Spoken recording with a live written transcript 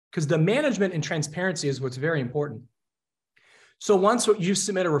because the management and transparency is what's very important. So once you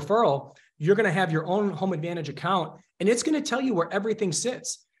submit a referral, you're going to have your own Home Advantage account, and it's going to tell you where everything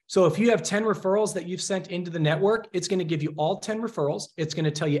sits. So if you have 10 referrals that you've sent into the network, it's going to give you all 10 referrals. It's going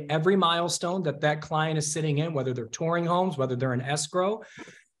to tell you every milestone that that client is sitting in, whether they're touring homes, whether they're in escrow.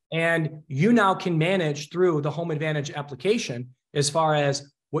 And you now can manage through the Home Advantage application as far as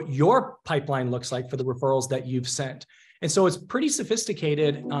what your pipeline looks like for the referrals that you've sent. And so it's pretty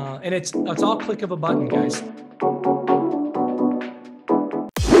sophisticated, and it's all click of a button, guys.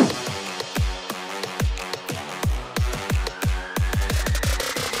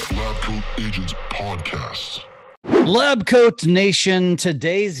 LabCoatAgents podcast. LabCoat Nation,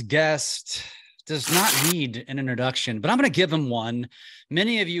 today's guest does not need an introduction, but I'm going to give him one.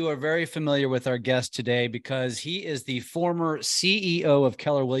 Many of you are very familiar with our guest today because he is the former CEO of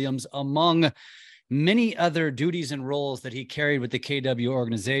Keller Williams, among many other duties and roles that he carried with the KW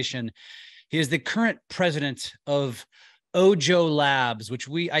organization. He is the current president of Ojo Labs, which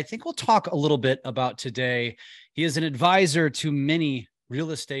I think we'll talk a little bit about today. He is an advisor to many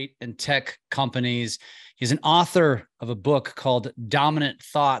real estate and tech companies. He's an author of a book called Dominant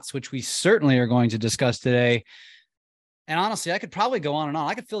Thoughts, which we certainly are going to discuss today. And honestly, I could probably go on and on.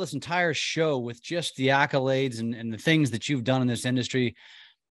 I could fill this entire show with just the accolades and the things that you've done in this industry.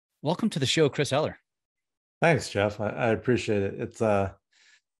 Welcome to the show, Chris Eller. Thanks, Jeff. I appreciate it. I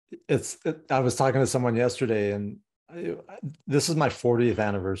was talking to someone yesterday, and this is my 40th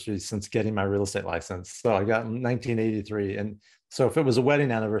anniversary since getting my real estate license. So I got in 1983. And so if it was a wedding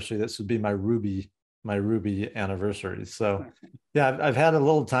anniversary, this would be my Ruby anniversary. So yeah, I've had a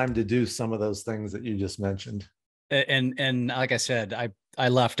little time to do some of those things that you just mentioned. And like I said, I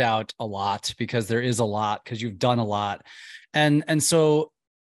left out a lot because there is a lot, because you've done a lot. And so,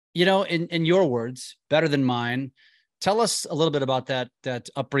 you know, in your words, better than mine, tell us a little bit about that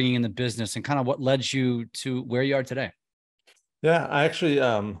upbringing in the business and kind of what led you to where you are today. Yeah, I actually,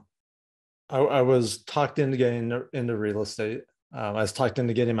 I was talked into getting into real estate. I was talked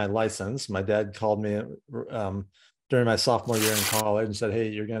into getting my license. My dad called me during my sophomore year in college and said, "Hey,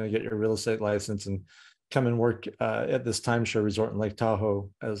 you're going to get your real estate license and come and work at this timeshare resort in Lake Tahoe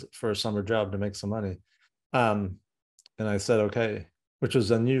for a summer job to make some money." And I said, okay, which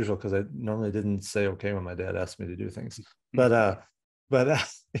was unusual because I normally didn't say okay when my dad asked me to do things. But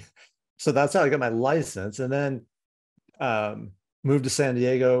so that's how I got my license, and then moved to San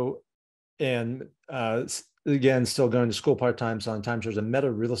Diego, and again, still going to school part-time, selling timeshares, and met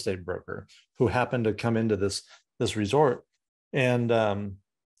a real estate broker who happened to come into this resort. And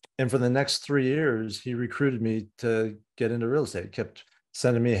for the next 3 years, he recruited me to get into real estate. He kept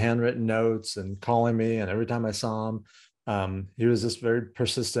sending me handwritten notes and calling me. And every time I saw him, he was just very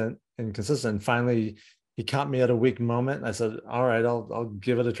persistent and consistent. And finally, he caught me at a weak moment. And I said, all right, I'll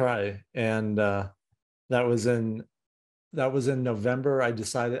give it a try. And that was in November. I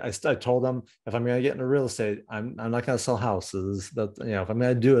decided, I told him, if I'm going to get into real estate, I'm not going to sell houses. That, you know, if I'm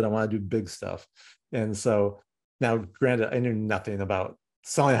going to do it, I want to do big stuff. And so now, granted, I knew nothing about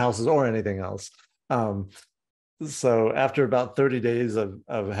selling houses or anything else. So after about 30 days of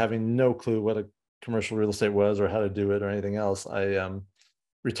having no clue what a commercial real estate was or how to do it or anything else, I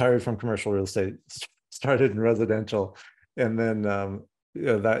retired from commercial real estate, started in residential, and then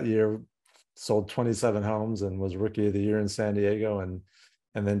that year sold 27 homes and was Rookie of the Year in San Diego, and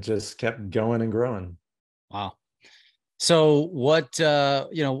then just kept going and growing. Wow. So what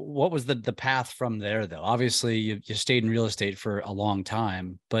was the path from there, though? Obviously you stayed in real estate for a long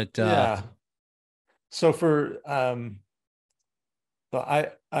time, but yeah. So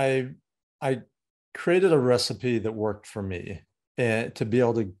I created a recipe that worked for me, and to be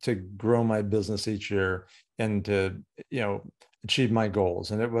able to grow my business each year and to, you know, achieve my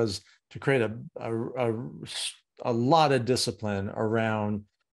goals. And it was to create a lot of discipline around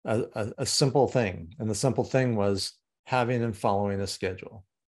a simple thing. And the simple thing was having and following a schedule.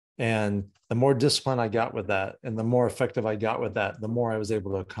 And the more discipline I got with that, and the more effective I got with that, the more I was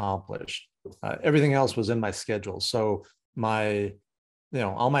able to accomplish. Everything else was in my schedule. So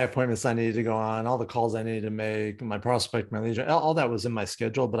all my appointments I needed to go on, all the calls I needed to make, my prospect, my lead, all that was in my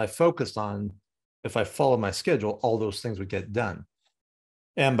schedule. But I focused on, if I followed my schedule, all those things would get done.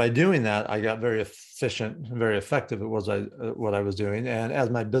 And by doing that, I got very efficient, very effective at what I was doing. And as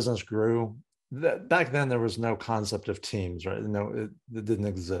my business grew, back then there was no concept of teams, right? No, it didn't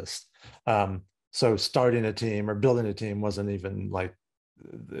exist. So starting a team or building a team wasn't even like,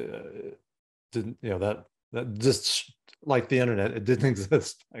 that just like the internet, it didn't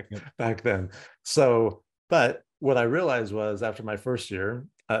exist back then. So, but what I realized was after my first year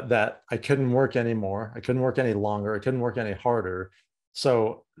that I couldn't work anymore. I couldn't work any longer. I couldn't work any harder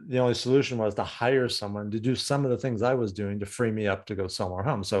So the only solution was to hire someone to do some of the things I was doing to free me up to go sell more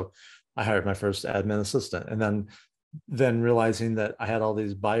homes. So I hired my first admin assistant, and then realizing that I had all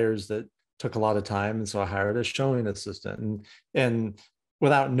these buyers that took a lot of time, and so I hired a showing assistant, and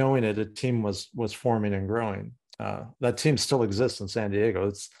without knowing it, a team was forming and growing. That team still exists in San Diego.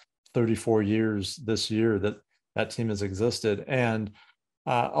 It's 34 years this year that that team has existed, and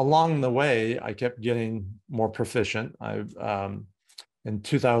along the way, I kept getting more proficient. I've in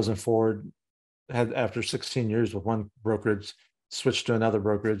 2004, after 16 years with one brokerage, switched to another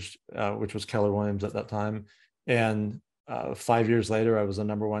brokerage, which was Keller Williams at that time. And 5 years later, I was the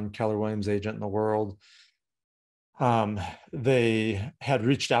 #1 Keller Williams agent in the world. They had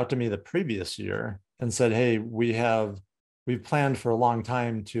reached out to me the previous year and said, "Hey, we've planned for a long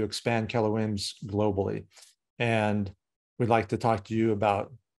time to expand Keller Williams globally, and we'd like to talk to you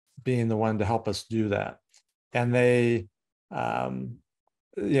about being the one to help us do that." And they,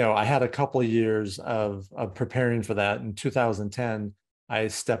 I had a couple of years of preparing for that. In 2010, I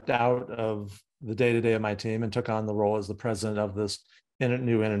stepped out of the day-to-day of my team and took on the role as the president of this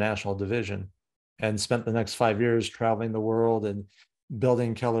new international division, and spent the next 5 years traveling the world and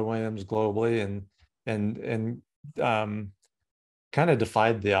building Keller Williams globally, and kind of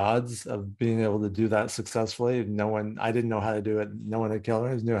defied the odds of being able to do that successfully. I didn't know how to do it. No one at Keller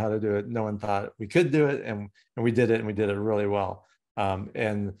Williams knew how to do it. No one thought we could do it, and we did it, and we did it really well.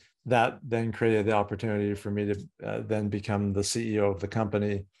 And that then created the opportunity for me to then become the CEO of the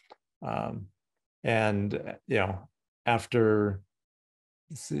company. After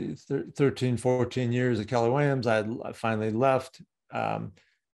 13, 14 years at Keller Williams, I finally left.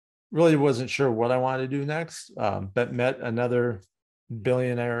 Really wasn't sure what I wanted to do next, but met another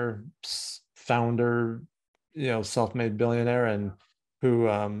billionaire founder, self-made billionaire, and who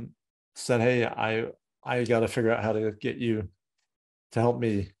said, "Hey, I got to figure out how to get you to help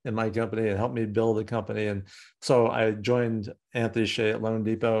me in my company and help me build a company." And so I joined Anthony Shea at Loan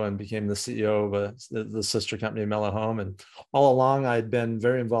Depot and became the CEO of the sister company, Mellow Home. And all along, I'd been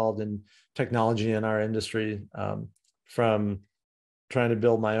very involved in technology in our industry, from trying to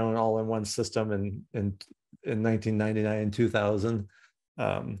build my own all-in-one system in 1999, 2000,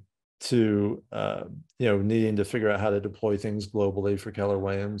 to needing to figure out how to deploy things globally for Keller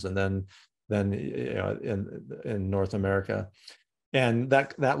Williams, and then in North America. And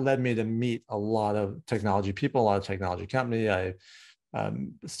that led me to meet a lot of technology people, a lot of technology company. I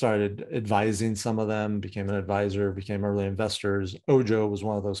started advising some of them, became an advisor, became early investors. Ojo was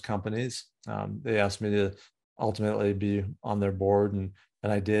one of those companies. They asked me to ultimately be on their board, and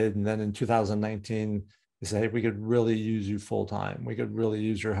I did. And then in 2019, they said, "Hey, we could really use you full time. We could really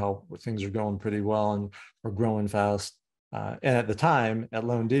use your help. Things are going pretty well, and we're growing fast." And at the time at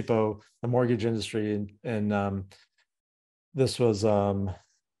Loan Depot, the mortgage industry, and this was end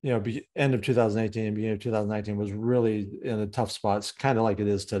of 2018, beginning of 2019, was really in a tough spot, kind of like it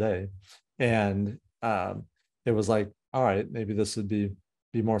is today. And it was like, all right, maybe this would be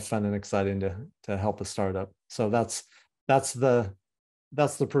more fun and exciting to help a startup. So that's the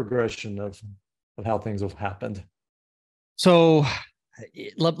progression of how things have happened. So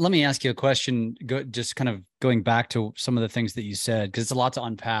let me ask you a question, just kind of going back to some of the things that you said, because it's a lot to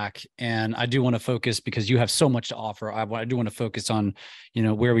unpack. And I do want to focus, because you have so much to offer. I do want to focus on,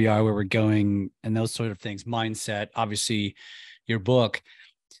 where we are, where we're going, and those sort of things, mindset, obviously your book.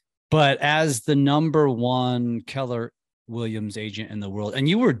 But as the #1 Keller Williams agent in the world, and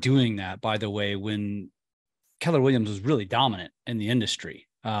you were doing that, by the way, when Keller Williams was really dominant in the industry.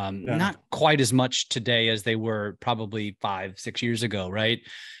 Not quite as much today as they were probably 5-6 years ago, right?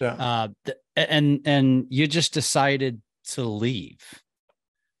 Yeah. And you just decided to leave.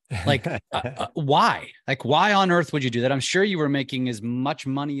 Like, why? Like, why on earth would you do that? I'm sure you were making as much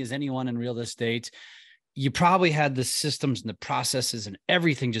money as anyone in real estate. You probably had the systems and the processes and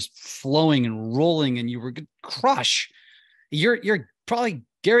everything just flowing and rolling, and you were going to crush. You're probably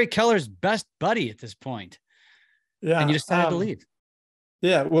Gary Keller's best buddy at this point. Yeah. And you decided to leave.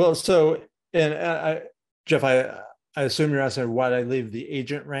 Yeah. Well, so, and Jeff, I assume you're asking why did I leave the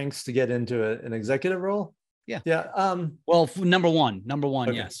agent ranks to get into an executive role? Yeah. Yeah. Well, #1,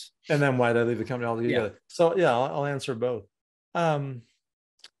 okay. Yes. And then why did I leave the company altogether? Yeah. So yeah, I'll answer both. I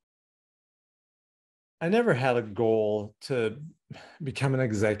never had a goal to become an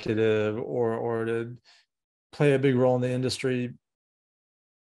executive or to play a big role in the industry.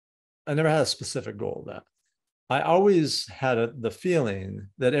 I never had a specific goal of that. I always had the feeling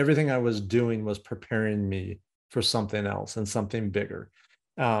that everything I was doing was preparing me for something else and something bigger.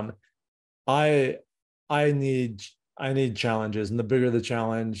 I need challenges, and the bigger the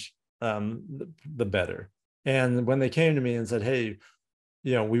challenge, the better. And when they came to me and said, "Hey,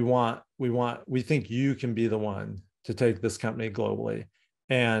 we think you can be the one to take this company globally.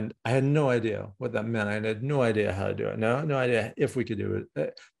 And I had no idea what that meant. I had no idea how to do it. No idea if we could do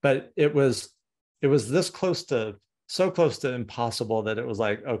it. But it was so close to impossible that it was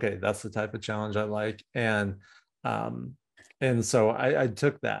like, okay, that's the type of challenge I like. And so I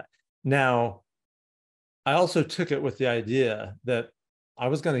took that. Now, I also took it with the idea that I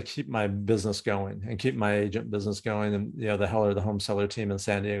was going to keep my business going and keep my agent business going, and the home seller team in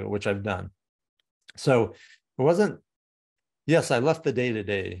San Diego, which I've done. So it wasn't. Yes, I left the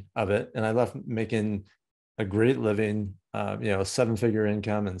day-to-day of it, and I left making a great living, a 7-figure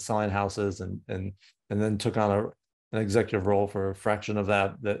income and selling houses, and then took on an executive role for a fraction of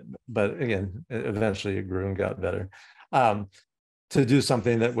that. But again, eventually it grew and got better. To do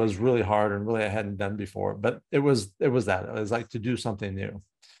something that was really hard and really I hadn't done before, but it was like to do something new.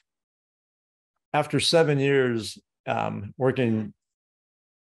 After 7 years working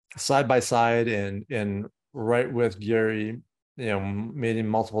side by side and right with Gary, meeting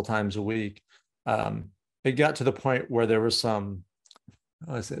multiple times a week, it got to the point where there was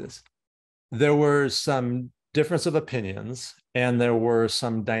there were some difference of opinions, and there were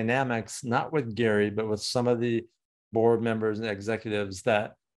some dynamics, not with Gary, but with some of the board members and executives,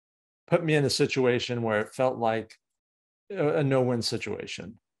 that put me in a situation where it felt like a no-win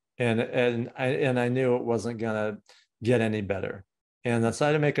situation. And I knew it wasn't gonna get any better. And I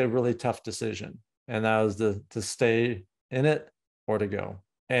decided to make a really tough decision. And that was to stay in it or to go.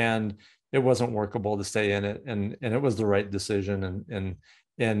 And it wasn't workable to stay in it. And it was the right decision.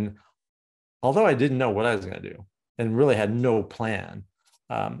 And although I didn't know what I was going to do and really had no plan,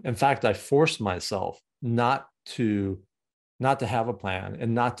 in fact, I forced myself not to have a plan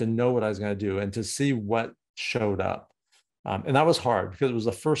and not to know what I was going to do and to see what showed up. And that was hard because it was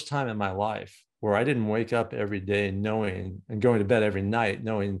the first time in my life where I didn't wake up every day knowing, and going to bed every night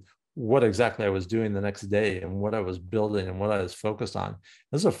knowing what exactly I was doing the next day and what I was building and what I was focused on.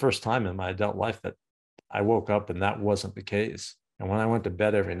 This is the first time in my adult life that I woke up and that wasn't the case. And when I went to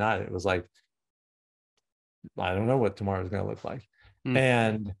bed every night, it was like, I don't know what tomorrow is going to look like.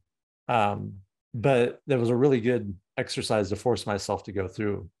 And but there was a really good exercise to force myself to go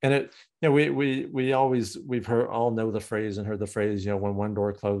through. And it, we've all know the phrase and heard the phrase, when one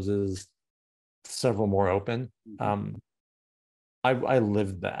door closes, several more open. I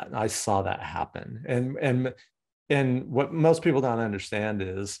lived that. I saw that happen. And what most people don't understand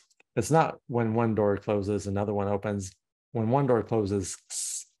is it's not when one door closes, another one opens. When one door closes,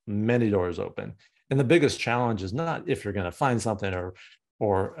 many doors open. And the biggest challenge is not if you're going to find something or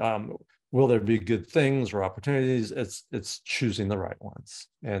will there be good things or opportunities. It's choosing the right ones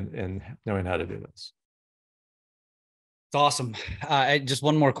and knowing how to do this. It's awesome. Just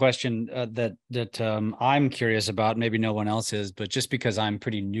one more question that I'm curious about. Maybe no one else is, but just because I'm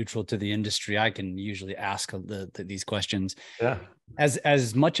pretty neutral to the industry, I can usually ask these questions. Yeah.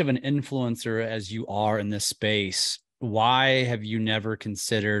 As much of an influencer as you are in this space, why have you never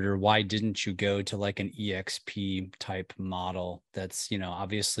considered, or why didn't you go to like an EXP type model? That's,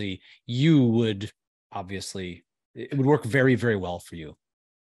 obviously it would work very, very well for you.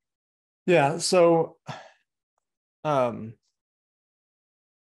 Yeah. So, I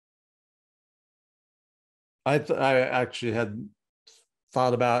actually had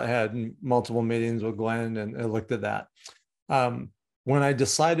multiple meetings with Glenn and looked at that. When I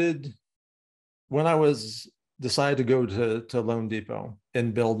decided to go to Loan Depot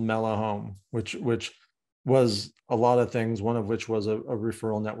and build Mellow Home, which was a lot of things, one of which was a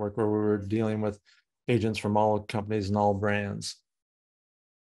referral network where we were dealing with agents from all companies and all brands.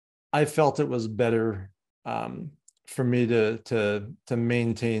 I felt it was better for me to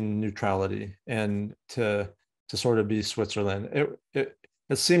maintain neutrality and to sort of be Switzerland. It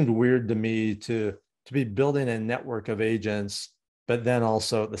seemed weird to me to be building a network of agents, but then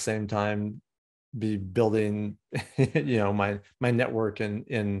also at the same time be building, my network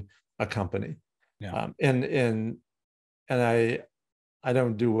in a company. Yeah. And I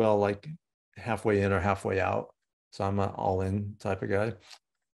don't do well like halfway in or halfway out. So I'm an all in type of guy.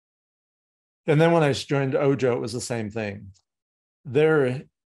 And then when I joined Ojo, it was the same thing.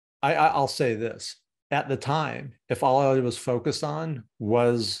 I'll say this. At the time, if all I was focused on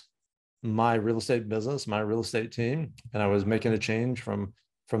was my real estate business, my real estate team, and I was making a change from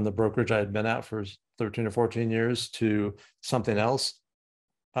the brokerage I had been at for 13 or 14 years to something else,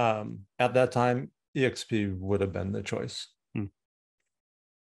 at that time, EXP would have been the choice.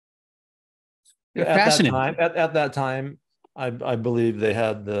 Fascinating. At that time, I believe they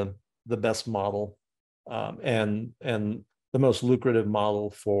had the best model, and the most lucrative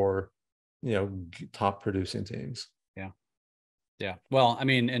model for top producing teams. Yeah. Yeah. Well, I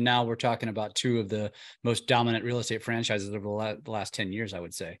mean, and now we're talking about two of the most dominant real estate franchises over the last 10 years, I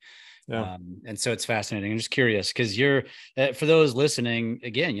would say. Yeah. And so it's fascinating. I'm just curious because you're, for those listening,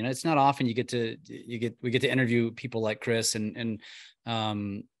 again, it's not often we get to interview people like Chris and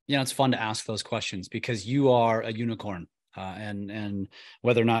it's fun to ask those questions because you are a unicorn. And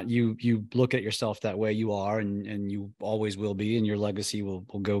whether or not you look at yourself that way, you are, and you always will be, and your legacy will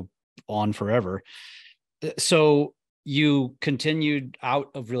go on forever. So you continued out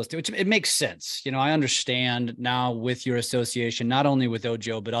of real estate, which it makes sense. I understand now with your association, not only with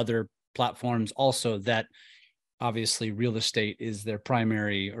Ojo, but other platforms also, that obviously real estate is their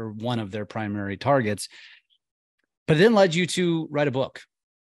primary or one of their primary targets, but it then led you to write a book.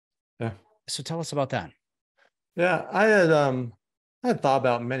 Yeah. So tell us about that. Yeah. I had thought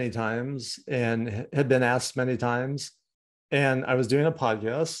about many times and had been asked many times. And I was doing a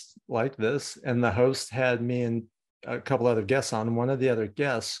podcast like this, and the host had me and a couple other guests on. One of the other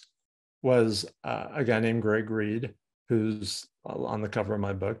guests was a guy named Greg Reed, who's on the cover of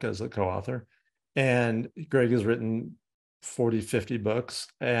my book as a co-author. And Greg has written 40, 50 books.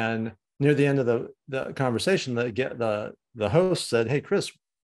 And near the end of the conversation, the host said, "Hey, Chris,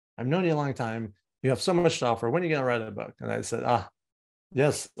 I've known you a long time. You have so much to offer. When are you going to write a book?" And I said,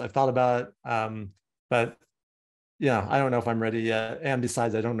 yes, I've thought about it. But yeah, I don't know if I'm ready yet. And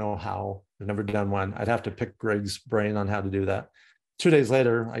besides, I don't know how. I've never done one. I'd have to pick Greg's brain on how to do that. 2 days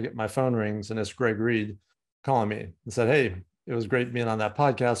later, I get my phone rings and it's Greg Reed calling me and said, "Hey, it was great being on that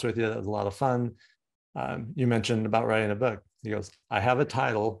podcast with you. That was a lot of fun. You mentioned about writing a book." He goes, "I have a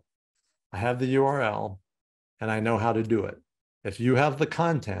title, I have the URL, and I know how to do it. If you have the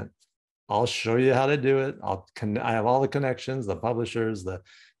content, I'll show you how to do it. I have all the connections, the publishers, the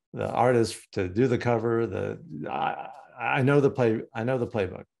artists to do the cover. I know the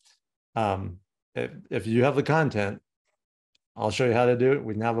playbook. If you have the content, I'll show you how to do it.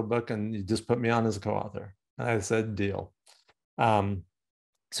 We can have a book, and you just put me on as a co-author." And I said, "Deal."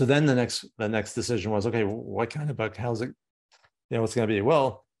 So then the next decision was, okay, what kind of book? How's it? What's going to be?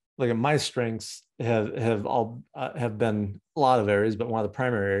 Well, like my strengths have been a lot of areas, but one of the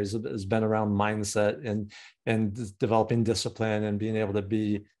primary areas has been around mindset and developing discipline and being able to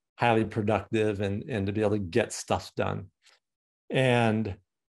be highly productive and to be able to get stuff done. And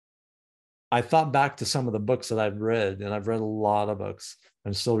I thought back to some of the books that I've read, and I've read a lot of books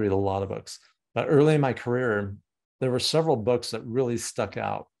and still read a lot of books. But early in my career, there were several books that really stuck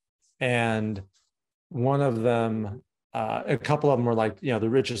out. And one of them, a couple of them were like, The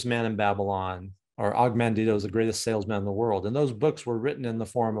Richest Man in Babylon, or Og Mandino's The Greatest Salesman in the World. And those books were written in the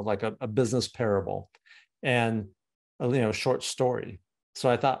form of like a business parable and a short story. So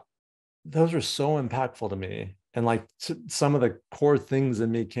I thought those were so impactful to me. And like some of the core things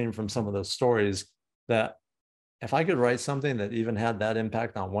in me came from some of those stories, that if I could write something that even had that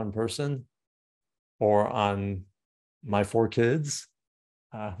impact on one person or on my 4 kids,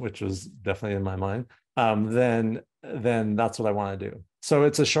 which was definitely in my mind, then that's what I want to do. So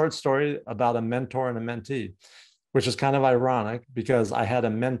it's a short story about a mentor and a mentee, which is kind of ironic because I had a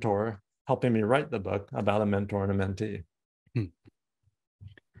mentor helping me write the book about a mentor and a mentee.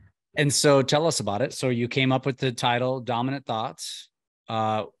 And so tell us about it. So you came up with the title, Dominant Thoughts.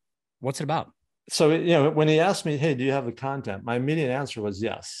 What's it about? So, when he asked me, "Hey, do you have the content?" My immediate answer was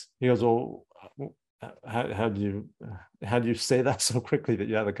yes. He goes, "Well, how do you say that so quickly that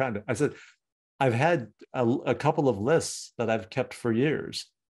you have the content?" I said, "I've had a couple of lists that I've kept for years.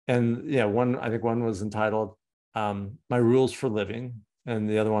 And I think one was entitled My Rules for Living. And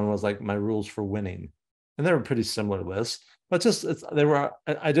the other one was like My Rules for Winning. And they were pretty similar lists, but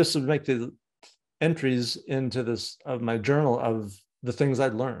I just would make the entries into this of my journal of the things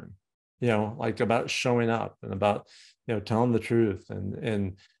I'd learned, like about showing up and about, telling the truth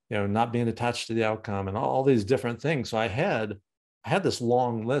and not being attached to the outcome and all these different things. So I had this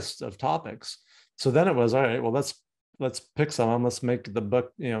long list of topics. So then it was, all right, well, let's pick some of them. Let's make the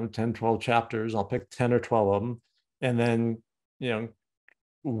book, 10, 12 chapters. I'll pick 10 or 12 of them. And then,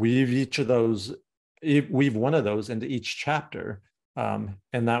 weave one of those into each chapter. And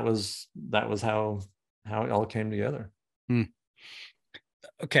that was how it all came together.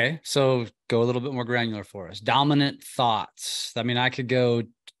 Okay. So go a little bit more granular for us. Dominant thoughts. I mean, I could go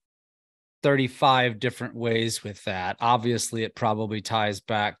 35 different ways with that. Obviously, it probably ties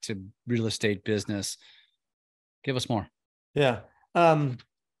back to real estate business. Give us more. Yeah.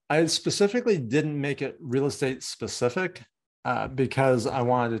 I specifically didn't make it real estate specific because I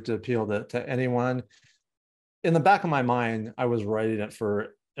wanted it to appeal to anyone. In the back of my mind, I was writing it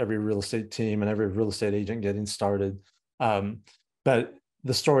for every real estate team and every real estate agent getting started. But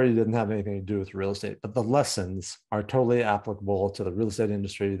the story didn't have anything to do with real estate, but the lessons are totally applicable to the real estate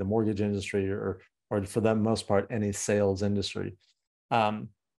industry, the mortgage industry, or for the most part, any sales industry.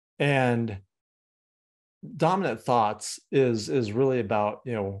 And dominant thoughts is really about,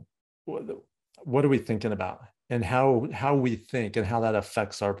 what are we thinking about, and how we think, and how that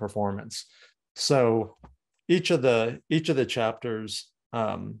affects our performance. So each of the chapters,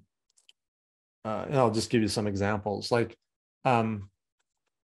 and I'll just give you some examples, like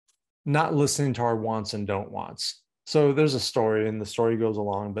not listening to our wants and don't wants. So there's a story, and the story goes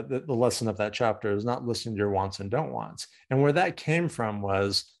along, but the lesson of that chapter is not listening to your wants and don't wants. And where that came from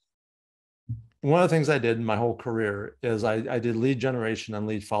was, one of the things I did in my whole career is I did lead generation and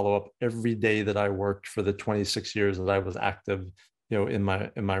lead follow-up every day that I worked for the 26 years that I was active, in my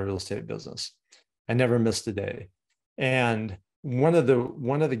real estate business. I never missed a day. And one of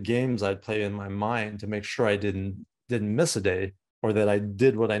the games I'd play in my mind to make sure I didn't miss a day, or that I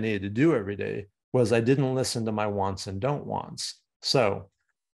did what I needed to do every day, was I didn't listen to my wants and don't wants. So,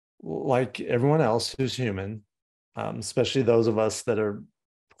 like everyone else who's human, especially those of us that are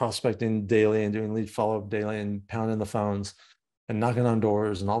prospecting daily and doing lead follow-up daily and pounding the phones and knocking on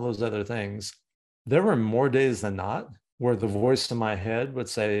doors and all those other things, there were more days than not where the voice in my head would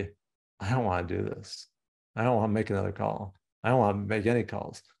say, I don't want to do this. I don't want to make another call. I don't want to make any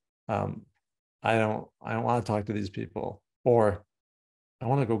calls. I don't want to talk to these people. Or I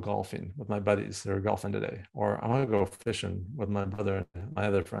want to go golfing with my buddies that are golfing today. Or I want to go fishing with my brother and my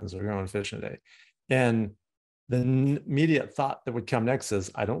other friends that are going fishing today. And the immediate thought that would come next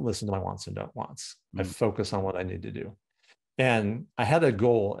is, I don't listen to my wants and don't wants. I focus on what I need to do. And I had a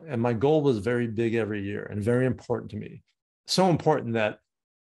goal, and my goal was very big every year and very important to me. So important that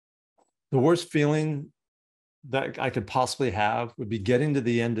the worst feeling that I could possibly have would be getting to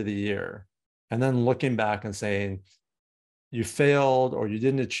the end of the year and then looking back and saying, you failed, or you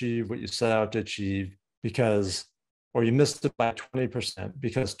didn't achieve what you set out to achieve or you missed it by 20%,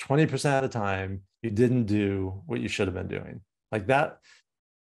 because 20% of the time you didn't do what you should have been doing. Like that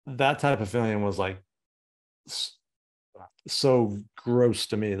type of feeling was like so gross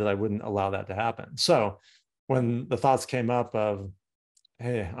to me that I wouldn't allow that to happen. So when the thoughts came up of,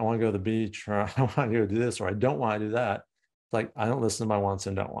 hey, I want to go to the beach, or I want to go do this, or I don't want to do that, it's like, I don't listen to my wants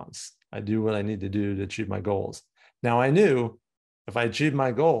and don't wants. I do what I need to do to achieve my goals. Now, I knew if I achieved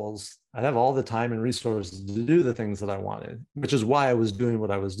my goals, I'd have all the time and resources to do the things that I wanted, which is why I was doing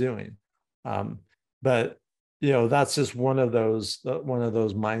what I was doing. But that's just one of those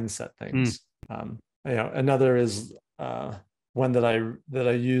mindset things. Another is one that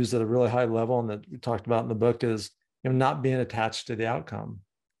I use at a really high level, and that we talked about in the book, is not being attached to the outcome.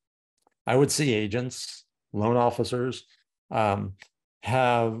 I would see agents, loan officers, have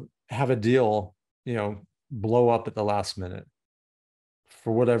a deal, blow up at the last minute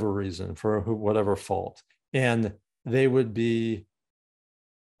for whatever reason, for whatever fault, and they would be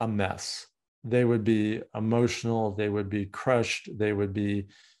a mess. They would be emotional. They would be crushed. They would be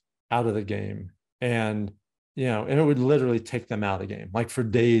out of the game, and and it would literally take them out of the game, like for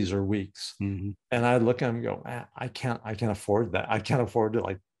days or weeks. Mm-hmm. And I'd look at them and go, man, I can't afford that. I can't afford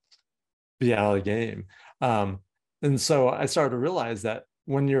to be out of the game. And so I started to realize that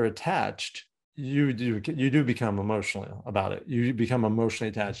when you're attached, you do become emotional about it. You become emotionally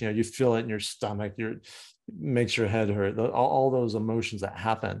attached. You feel it in your stomach. Makes your head hurt. All those emotions that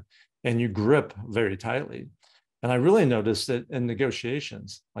happen, and you grip very tightly. And I really noticed it in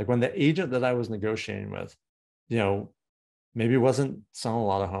negotiations, like when the agent that I was negotiating with, maybe wasn't selling a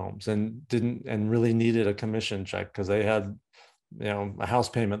lot of homes and really needed a commission check because they had, a house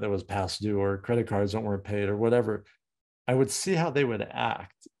payment that was past due, or credit cards that weren't paid, or whatever. I would see how they would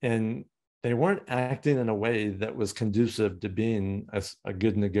act, and they weren't acting in a way that was conducive to being a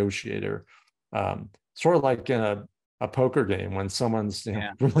good negotiator. Sort of like in a poker game, when someone's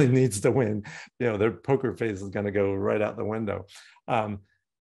really needs to win, their poker face is going to go right out the window.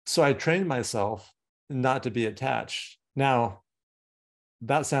 So I trained myself not to be attached. Now,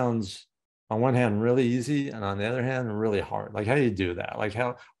 that sounds on one hand really easy, and on the other hand really hard. Like, how do you do that? Like,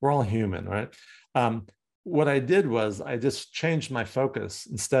 how we're all human, right? What I did was I just changed my focus.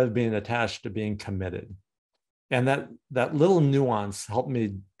 Instead of being attached, to being committed, and that little nuance helped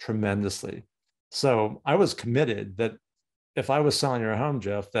me tremendously. So I was committed that if I was selling your home,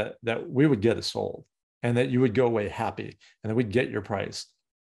 Jeff, that we would get it sold, and that you would go away happy, and that we'd get your price.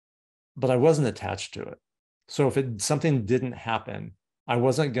 But I wasn't attached to it. So if something didn't happen, I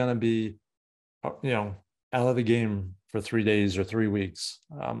wasn't going to be, out of the game for 3 days or 3 weeks.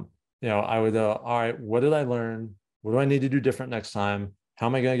 I would, all right, what did I learn? What do I need to do different next time? How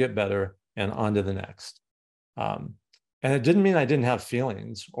am I going to get better? And on to the next. And it didn't mean I didn't have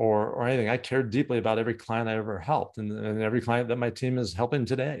feelings or anything. I cared deeply about every client I ever helped and every client that my team is helping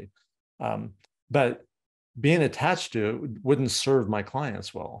today. But being attached to it wouldn't serve my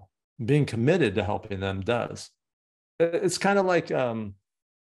clients well. Being committed to helping them does. It's kind of like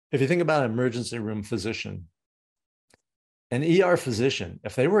if you think about an emergency room physician, an ER physician,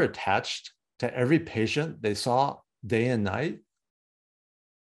 if they were attached to every patient they saw day and night,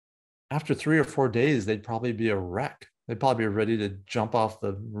 after 3 or 4 days, they'd probably be a wreck. They'd probably be ready to jump off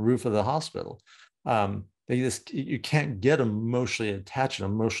the roof of the hospital. You can't get emotionally attached and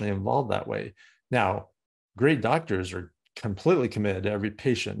emotionally involved that way. Now, great doctors are completely committed to every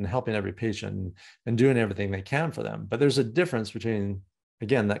patient and helping every patient and doing everything they can for them. But there's a difference between,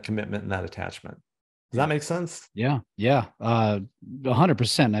 again, that commitment and that attachment. Does that make sense? Yeah.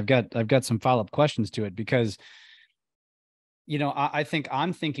 100%. I've got some follow-up questions to it because, I think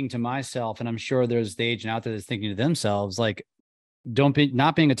I'm thinking to myself, and I'm sure there's the agent out there that's thinking to themselves, like,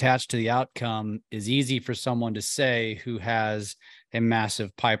 not being attached to the outcome is easy for someone to say who has a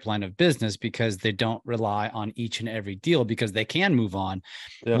massive pipeline of business because they don't rely on each and every deal because they can move on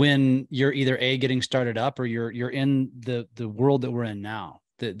when you're either getting started up or you're in the world that we're in now,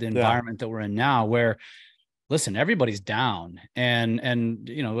 the environment that we're in now, where, listen, everybody's down and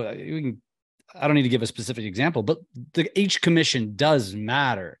I don't need to give a specific example, but each commission does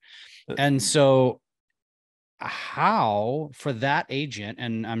matter. And so how, for that agent,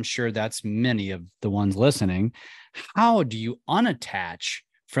 and I'm sure that's many of the ones listening, how do you unattach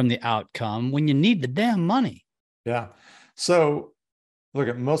from the outcome when you need the damn money? Yeah. So look,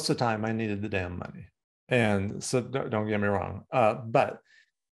 at most of the time I needed the damn money. And so don't get me wrong. But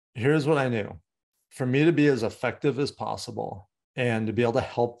here's what I knew. For me to be as effective as possible and to be able to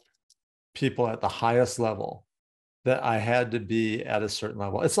help people at the highest level, that I had to be at a certain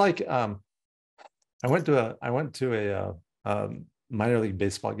level. It's like I went to a minor league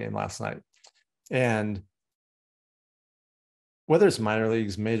baseball game last night, and whether it's minor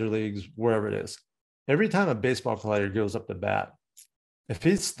leagues, major leagues, wherever it is, every time a baseball player goes up to bat, if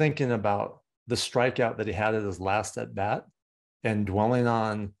he's thinking about the strikeout that he had at his last at bat and dwelling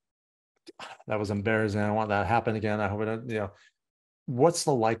on, that was embarrassing, I don't want that to happen again, I hope it, what's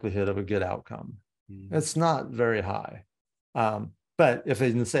the likelihood of a good outcome? It's not very high. But if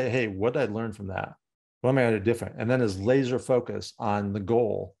they can say, hey, what did I learn from that? What am I going to do different? And then is laser focus on the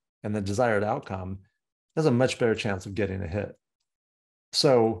goal and the desired outcome, has a much better chance of getting a hit.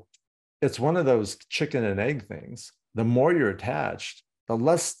 So it's one of those chicken and egg things. The more you're attached, the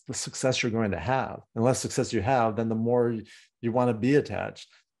less the success you're going to have. And the less success you have, then the more you want to be attached.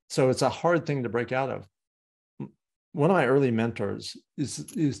 So it's a hard thing to break out of. One of my early mentors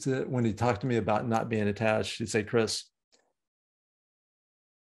used to, when he talked to me about not being attached, he'd say, Chris,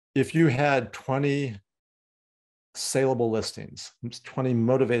 if you had 20 saleable listings, 20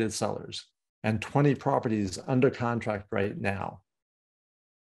 motivated sellers, and 20 properties under contract right now,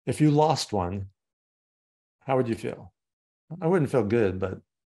 if you lost one, how would you feel? I wouldn't feel good, but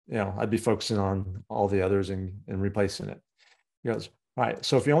I'd be focusing on all the others and replacing it. He goes, all right,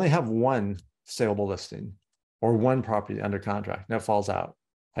 so if you only have one saleable listing or one property under contract, and it falls out,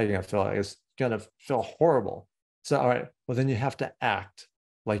 how are you going to feel? It's going to feel horrible. So, all right, well, then you have to act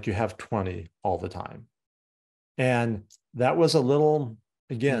like you have 20 all the time. And that was a little,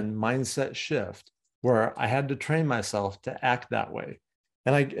 again, mindset shift where I had to train myself to act that way.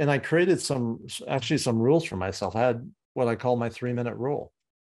 And I created some rules for myself. I had what I call my 3-minute rule,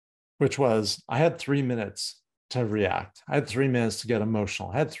 which was I had 3 minutes to react. I had 3 minutes to get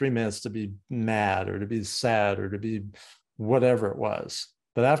emotional. I had 3 minutes to be mad or to be sad or to be whatever it was.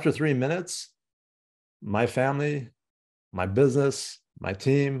 But after 3 minutes, my family, my business, my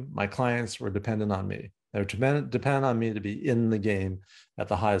team, my clients were dependent on me. They were dependent on me to be in the game at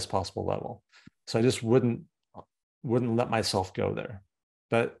the highest possible level. So I just wouldn't let myself go there.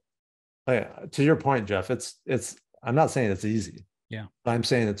 But to your point, Jeff, I'm not saying it's easy. Yeah. But I'm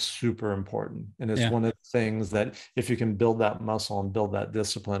saying it's super important. And it's one of the things that if you can build that muscle and build that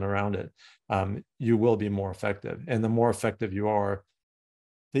discipline around it, you will be more effective. And the more effective you are,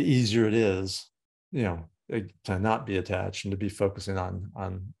 the easier it is, to not be attached and to be focusing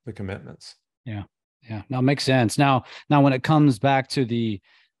on the commitments. Yeah. No, it makes sense. Now when it comes back to the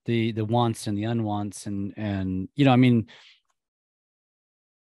wants and the unwants and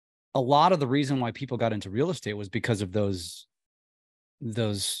a lot of the reason why people got into real estate was because of those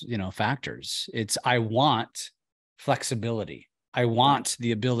factors. It's, I want flexibility. I want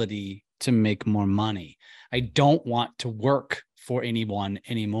the ability to make more money. I don't want to work for anyone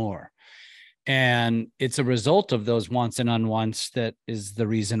anymore. And it's a result of those wants and unwants that is the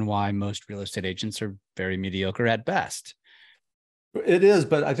reason why most real estate agents are very mediocre at best. It is,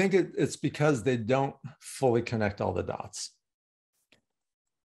 but I think it's because they don't fully connect all the dots.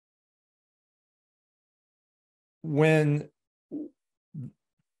 When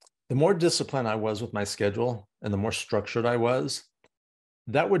the more disciplined I was with my schedule and the more structured I was,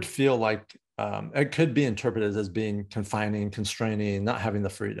 that would feel like it could be interpreted as being confining, constraining, not having the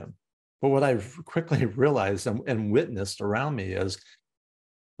freedom. But what I quickly realized and witnessed around me is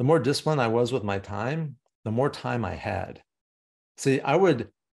the more disciplined I was with my time, the more time I had. See, I would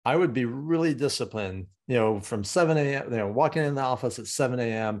be really disciplined, from 7 a.m., walking in the office at 7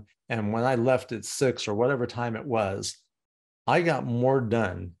 a.m. And when I left at 6 or whatever time it was, I got more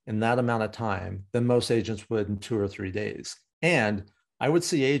done in that amount of time than most agents would in 2 or 3 days. And I would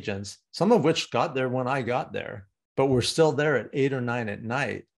see agents, some of which got there when I got there, but were still there at 8 or 9 at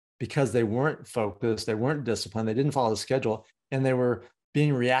night because they weren't focused, they weren't disciplined, they didn't follow the schedule, and they were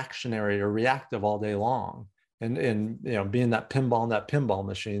being reactionary or reactive all day long. And being that pinball in that pinball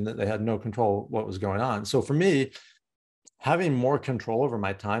machine that they had no control what was going on. So for me, having more control over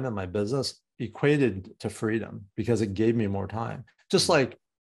my time and my business equated to freedom because it gave me more time. Just like,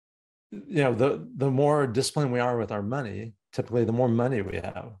 the more disciplined we are with our money, typically the more money we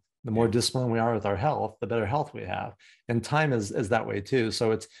have. The more disciplined we are with our health, the better health we have. And time is that way too.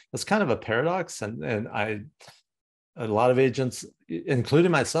 So it's kind of a paradox. And a lot of agents, including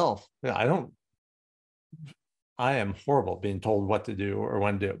myself, I am horrible being told what to do or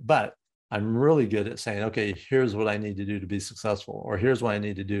when to do it, but I'm really good at saying, okay, here's what I need to do to be successful, or here's what I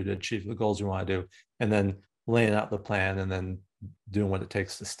need to do to achieve the goals we want to do. And then laying out the plan and then doing what it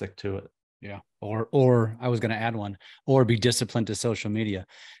takes to stick to it. Yeah. Or I was going to add one, or be disciplined to social media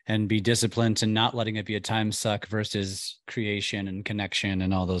and be disciplined to not letting it be a time suck versus creation and connection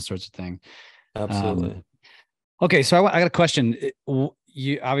and all those sorts of things. Absolutely. Okay. So I got a question.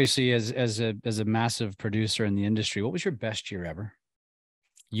 You obviously as a massive producer in the industry, what was your best year ever?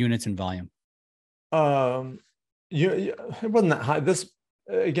 Units and volume. It wasn't that high. This,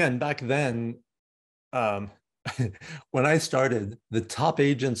 again, back then, when I started, the top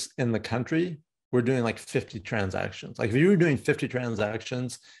agents in the country were doing like 50 transactions. Like if you were doing 50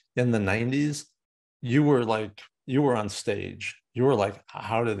 transactions in the 90s, you were on stage. You were like,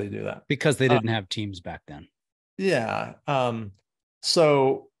 how did they do that? Because they didn't have teams back then. Yeah.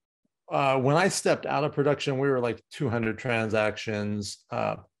 So when I stepped out of production, we were like 200 transactions.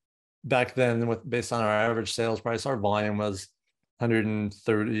 Back then, based on our average sales price, our volume was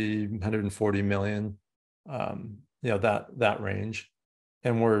 130, 140 million. That range.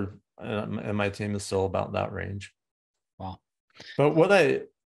 And my team is still about that range. Wow. But what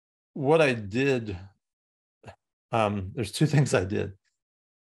I did, there's 2 things I did.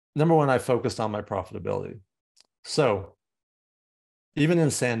 Number one, I focused on my profitability. So even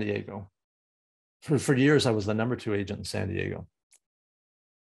in San Diego, for years, I was the number 2 agent in San Diego,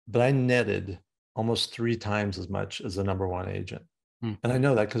 but I netted almost 3 times as much as the number 1 agent. And I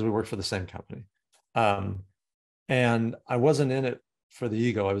know that because we work for the same company. And I wasn't in it for the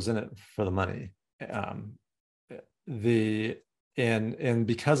ego. I was in it for the money. And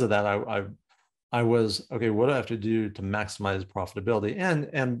because of that, I was, okay, what do I have to do to maximize profitability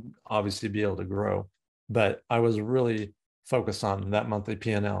and obviously be able to grow? But I was really focused on that monthly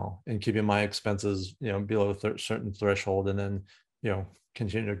P&L and keeping my expenses, below a certain threshold, and then,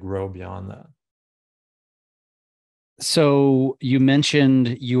 continue to grow beyond that. So you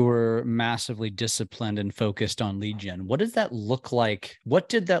mentioned you were massively disciplined and focused on lead gen. What does that look like? What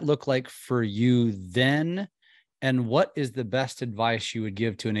did that look like for you then? And what is the best advice you would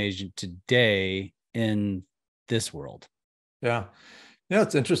give to an agent today in this world? Yeah.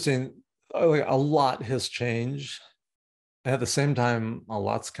 It's interesting. A lot has changed. And at the same time, a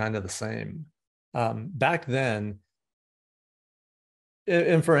lot's kind of the same. Back then,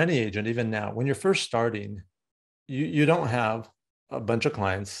 and for any agent, even now, when you're first starting, you don't have a bunch of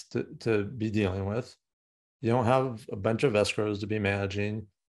clients to be dealing with. You don't have a bunch of escrows to be managing.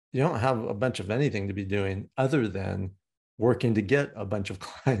 You don't have a bunch of anything to be doing other than working to get a bunch of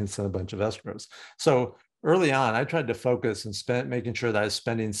clients and a bunch of escrows. So early on, I tried to focus and making sure that I was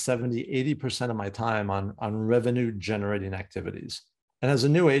spending 70, 80% of my time on revenue generating activities. And as a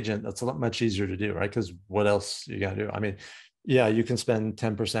new agent, that's a lot much easier to do, right? Because what else you got to do? I mean, yeah, you can spend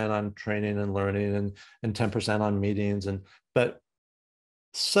 10% on training and learning and 10% on meetings, but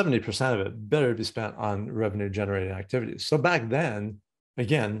 70% of it better be spent on revenue generating activities. So back then,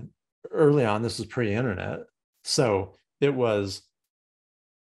 again, early on, this was pre-internet. So it was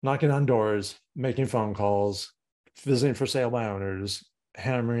knocking on doors, making phone calls, visiting for sale by owners,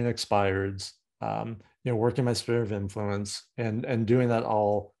 hammering expireds, working my sphere of influence, and doing that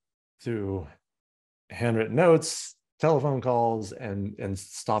all through handwritten notes, telephone calls, and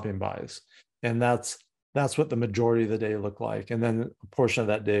stopping bys. And that's what the majority of the day looked like. And then a portion of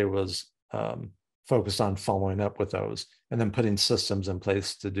that day was focused on following up with those and then putting systems in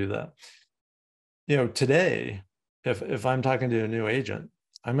place to do that. Today, if I'm talking to a new agent,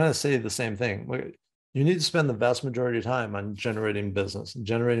 I'm going to say the same thing. Look, you need to spend the vast majority of time on generating business,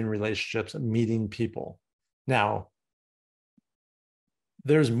 generating relationships, and meeting people. Now,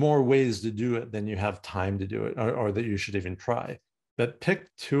 there's more ways to do it than you have time to do it, or that you should even try. But pick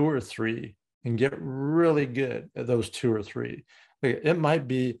 2 or 3 and get really good at those 2 or 3. It might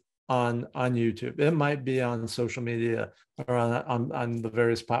be on YouTube. It might be on social media or on the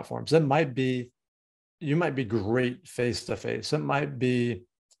various platforms. It might be, you might be great face-to-face. It might be,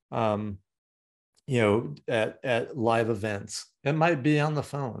 at live events. It might be on the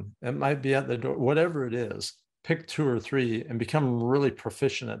phone. It might be at the door, whatever it is. Pick 2 or 3 and become really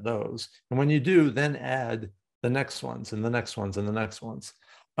proficient at those. And when you do, then add the next ones and the next ones and the next ones.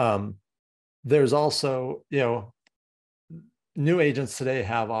 There's also, new agents today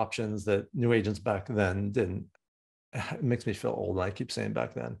have options that new agents back then didn't. It makes me feel old. I keep saying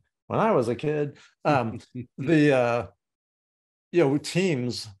back then. When I was a kid,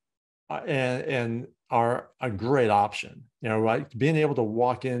 teams and are a great option. Right? Being able to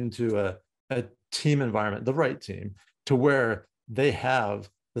walk into a team environment, the right team, to where they have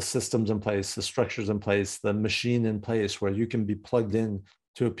the systems in place, the structures in place, the machine in place where you can be plugged in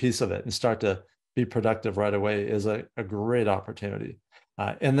to a piece of it and start to be productive right away is a great opportunity.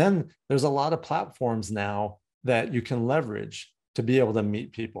 And then there's a lot of platforms now that you can leverage to be able to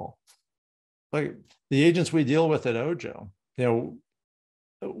meet people. Like the agents we deal with at Ojo,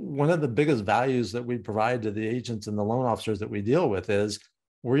 one of the biggest values that we provide to the agents and the loan officers that we deal with is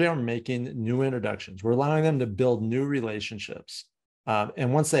we are making new introductions. We're allowing them to build new relationships.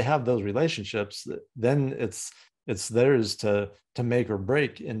 And once they have those relationships, then it's theirs to make or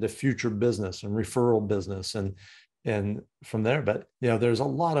break into future business and referral business and from there. But there's a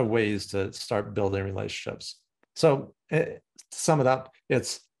lot of ways to start building relationships. So to sum it up,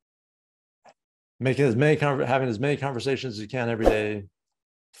 it's having as many conversations as you can every day,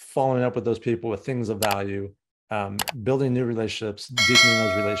 following up with those people with things of value, building new relationships, deepening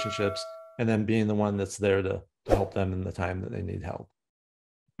those relationships, and then being the one that's there to help them in the time that they need help.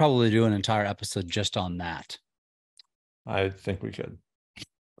 Probably do an entire episode just on that. I think we could.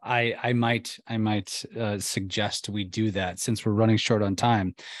 I might suggest we do that since we're running short on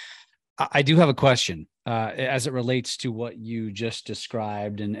time. I do have a question as it relates to what you just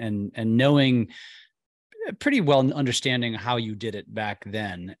described and knowing pretty well, understanding how you did it back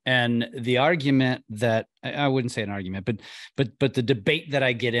then. And the argument that I wouldn't say an argument, but the debate that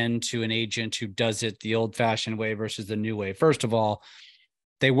I get into an agent who does it the old fashioned way versus the new way. First of all,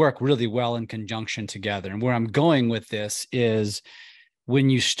 they work really well in conjunction together. And where I'm going with this is when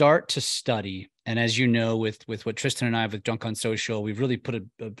you start to study, and as you know, with what Tristan and I have with Drunk on Social, we've really put a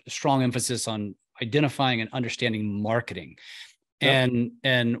strong emphasis on identifying and understanding marketing. Yep.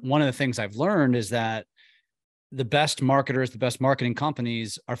 And one of the things I've learned is that the best marketers, the best marketing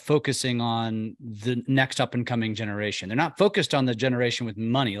companies are focusing on the next up and coming generation. They're not focused on the generation with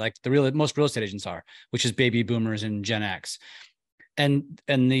money like most real estate agents are, which is baby boomers and Gen X. And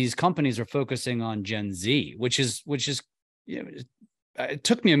these companies are focusing on Gen Z, which is it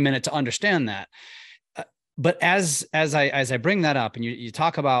took me a minute to understand that. But as I bring that up and you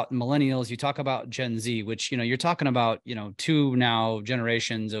talk about millennials, you talk about Gen Z, which, you're talking about, 2 now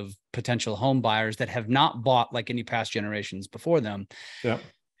generations of potential home buyers that have not bought like any past generations before them. Yeah.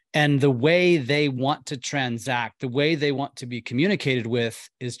 And the way they want to transact, the way they want to be communicated with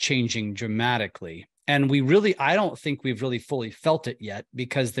is changing dramatically. And I don't think we've really fully felt it yet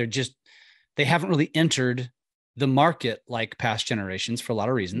because they haven't really entered the market like past generations for a lot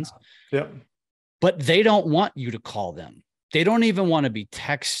of reasons. Yeah. But they don't want you to call them. They don't even want to be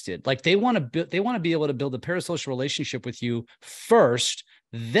texted. Like they want to be able to build a parasocial relationship with you first.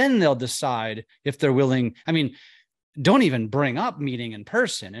 Then they'll decide if they're willing. I mean, don't even bring up meeting in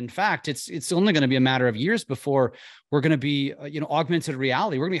person. In fact, it's only going to be a matter of years before we're going to be, augmented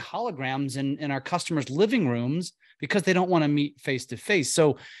reality. We're going to be holograms in our customers' living rooms because they don't want to meet face to face.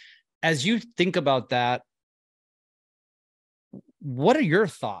 So as you think about that, what are your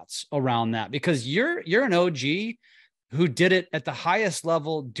thoughts around that? Because you're an OG who did it at the highest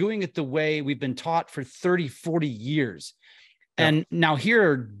level, doing it the way we've been taught for 30, 40 years. Yeah. And now here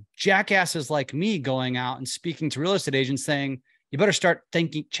are jackasses like me going out and speaking to real estate agents saying, you better start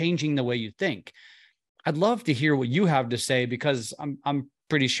changing the way you think. I'd love to hear what you have to say, because I'm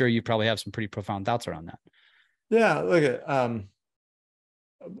pretty sure you probably have some pretty profound thoughts around that. Yeah, look at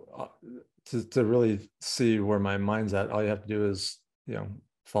to really see where my mind's at, all you have to do is,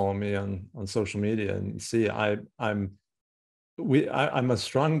 follow me on social media and see I'm a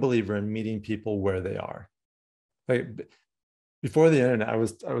strong believer in meeting people where they are. Like, before the internet, I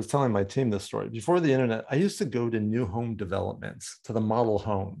was telling my team this story. Before the internet, I used to go to new home developments, to the model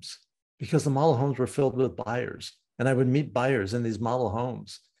homes, because the model homes were filled with buyers, and I would meet buyers in these model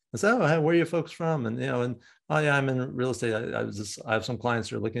homes and say, "Oh, where are you folks from?" And oh yeah, I'm in real estate. I have some clients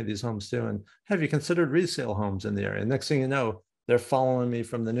who are looking at these homes too. And have you considered resale homes in the area? And next thing you know, they're following me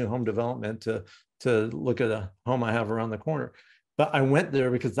from the new home development to look at a home I have around the corner. But I went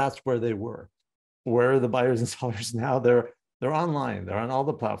there because that's where they were. Where are the buyers and sellers now? They're online. They're on all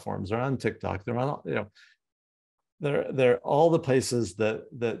the platforms. They're on TikTok. They're on, they're all the places that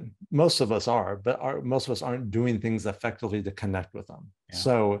most of us are, but most of us aren't doing things effectively to connect with them. Yeah.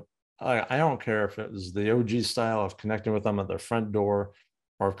 So I don't care if it was the OG style of connecting with them at their front door,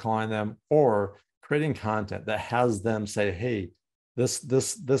 or calling them, or creating content that has them say, "Hey, this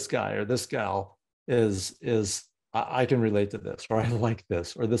guy or this gal is I can relate to this, or I like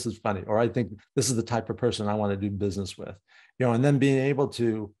this, or this is funny, or I think this is the type of person I want to do business with," and then being able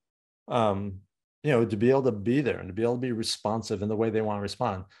to, to be able to be there and to be able to be responsive in the way they want to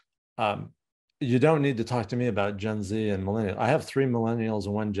respond. You don't need to talk to me about Gen Z and millennials. I have 3 millennials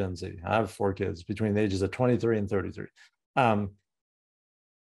and 1 Gen Z. I have 4 kids between the ages of 23 and 33. I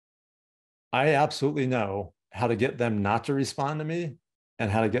absolutely know how to get them not to respond to me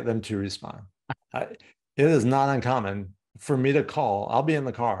and how to get them to respond. It is not uncommon for me to call. I'll be in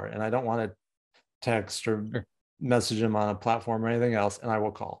the car and I don't want to text or message them on a platform or anything else, and I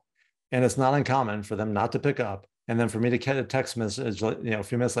will call. And it's not uncommon for them not to pick up, and then for me to get a text message, a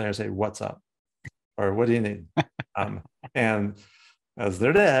few minutes later, say, "What's up?" or "What do you need?" And as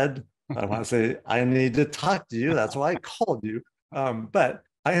their dad, I want to say, "I need to talk to you. That's why I called you." But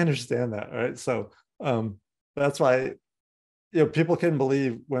I understand that, right? So that's why, people can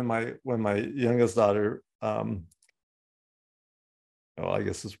believe when my youngest daughter, I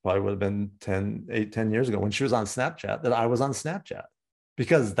guess this probably would have been 10 years ago, when she was on Snapchat, that I was on Snapchat,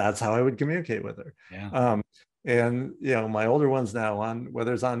 because that's how I would communicate with her. Yeah. And my older ones now, on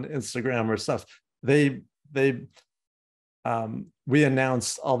whether it's on Instagram or stuff, we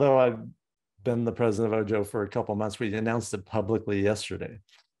announced, although I've been the president of Ojo for a couple of months, we announced it publicly yesterday,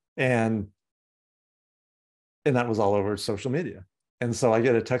 and that was all over social media. And so I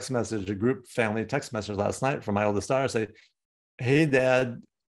get a text message, a group family text message last night from my oldest daughter, say, "Hey, Dad,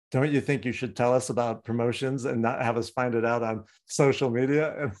 don't you think you should tell us about promotions and not have us find it out on social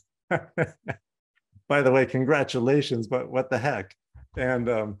media?" And by the way, congratulations, but what the heck?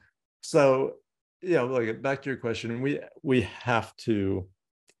 And so, like, back to your question, we have to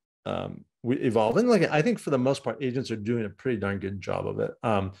we evolve. And like, I think for the most part, agents are doing a pretty darn good job of it.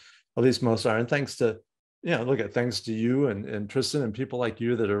 At least most are. And thanks to, thanks to you and Tristan and people like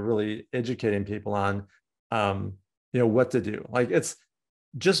you that are really educating people on, what to do. Like, it's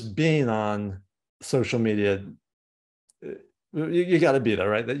just being on social media. You got to be there,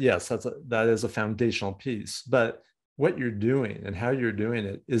 right? That is a foundational piece. But what you're doing and how you're doing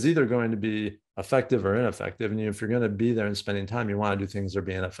it is either going to be effective or ineffective. And if you're going to be there and spending time, you want to do things that are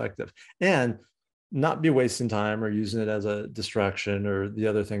being effective and not be wasting time or using it as a distraction or the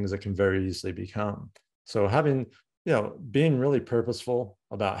other things that can very easily become. So having, being really purposeful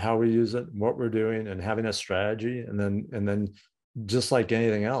about how we use it, what we're doing, and having a strategy, and then just like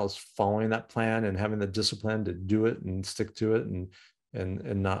anything else, following that plan and having the discipline to do it and stick to it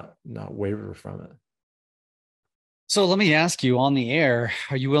and not waver from it. So let me ask you, on the air,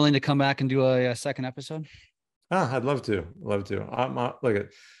 are you willing to come back and do a second episode? I'd love to. Look,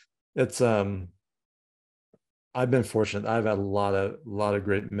 it's I've been fortunate. I've had a lot of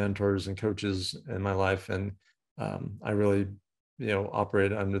great mentors and coaches in my life, and I really,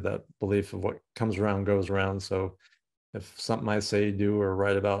 operate under that belief of what comes around goes around. So if something I say, do, or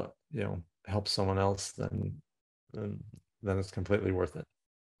write about, helps someone else, then it's completely worth it.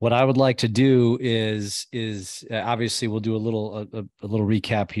 What I would like to do is obviously we'll do a little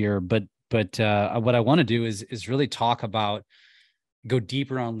recap here, but what I want to do is really talk about, go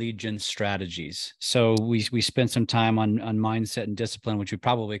deeper on lead gen strategies. So we spent some time on mindset and discipline, which we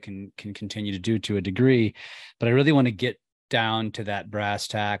probably can continue to do to a degree, but I really want to get down to that brass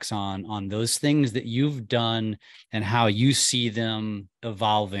tacks on those things that you've done and how you see them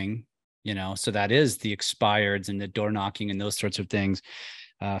evolving, so that is the expireds and the door knocking and those sorts of things.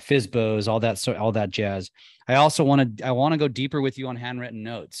 FSBOs, all that, so all that jazz. I also want to go deeper with you on handwritten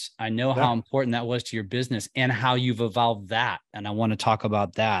notes. I know how important that was to your business and how you've evolved that. And I want to talk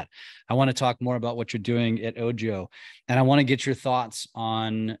about that. I want to talk more about what you're doing at Ojo, and I want to get your thoughts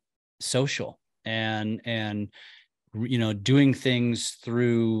on social and doing things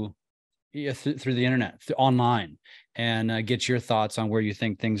through the internet, online, and get your thoughts on where you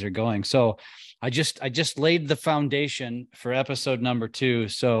think things are going. So I just laid the foundation for episode number 2.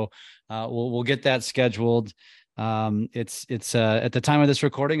 So we'll get that scheduled. It's at the time of this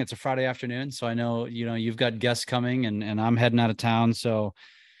recording, it's a Friday afternoon. So I know, you've got guests coming and I'm heading out of town. So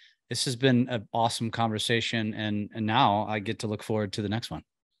this has been an awesome conversation. And now I get to look forward to the next one.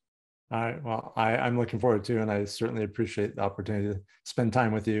 All right. Well, I'm looking forward to, and I certainly appreciate the opportunity to spend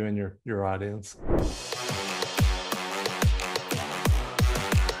time with you and your audience.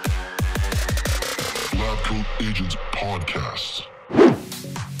 LabCoatAgents Podcast.